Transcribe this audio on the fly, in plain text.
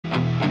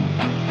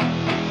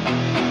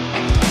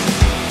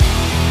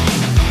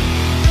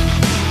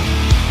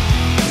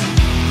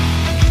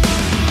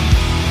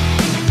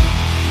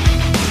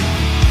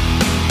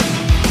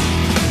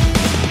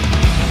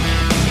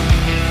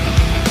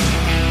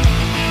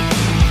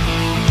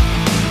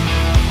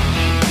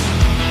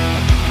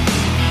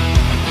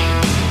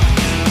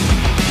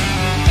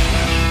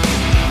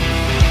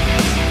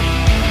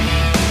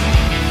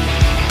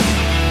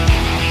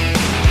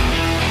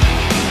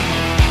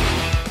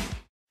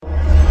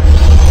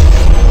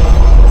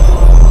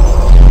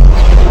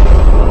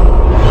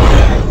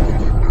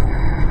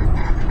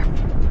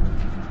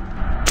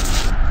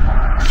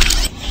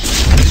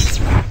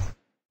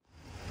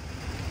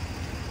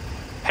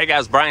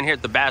guys, Brian here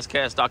at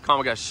thebasscast.com.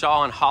 We got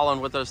Shawn Holland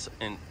with us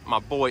and my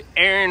boy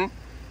Aaron.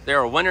 They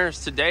are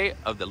winners today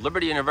of the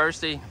Liberty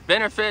University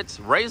benefits,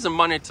 raising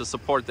money to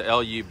support the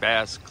LU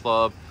Bass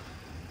Club.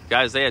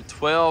 Guys, they had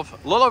a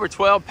little over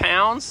 12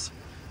 pounds.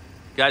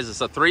 Guys,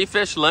 it's a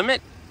 3-fish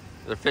limit.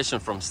 They're fishing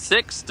from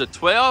 6 to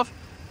 12.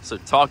 So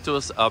talk to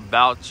us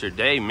about your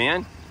day,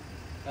 man.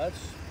 That's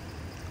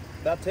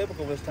about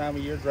typical this time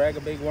of year. Drag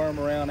a big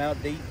worm around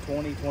out deep,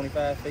 20,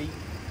 25 feet.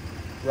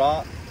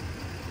 Rock.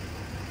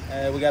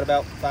 We got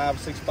about 5 or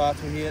 6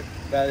 spots we hit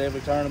about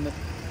every tournament.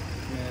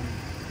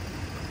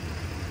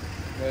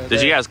 And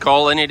did you guys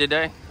call any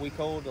today? We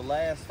called the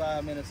last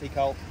 5 minutes. He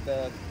caught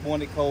one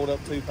that called up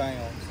 2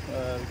 pounds.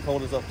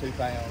 Called us up 2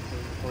 pounds.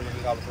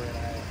 He caught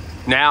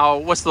 3.5. Now,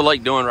 what's the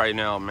lake doing right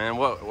now, man?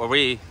 Are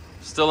we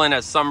still in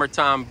that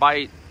summertime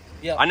bite?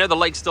 Yeah. I know the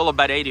lake's still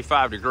about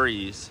 85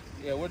 degrees.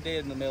 Yeah, we're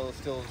dead in the middle. It's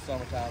still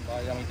summertime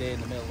bite. I mean, dead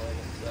in the middle of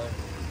it. So.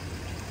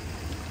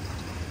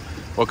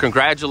 Well,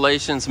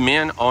 congratulations,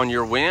 men, on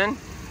your win.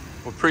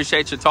 We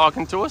appreciate you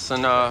talking to us,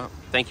 and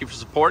thank you for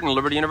supporting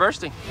Liberty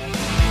University.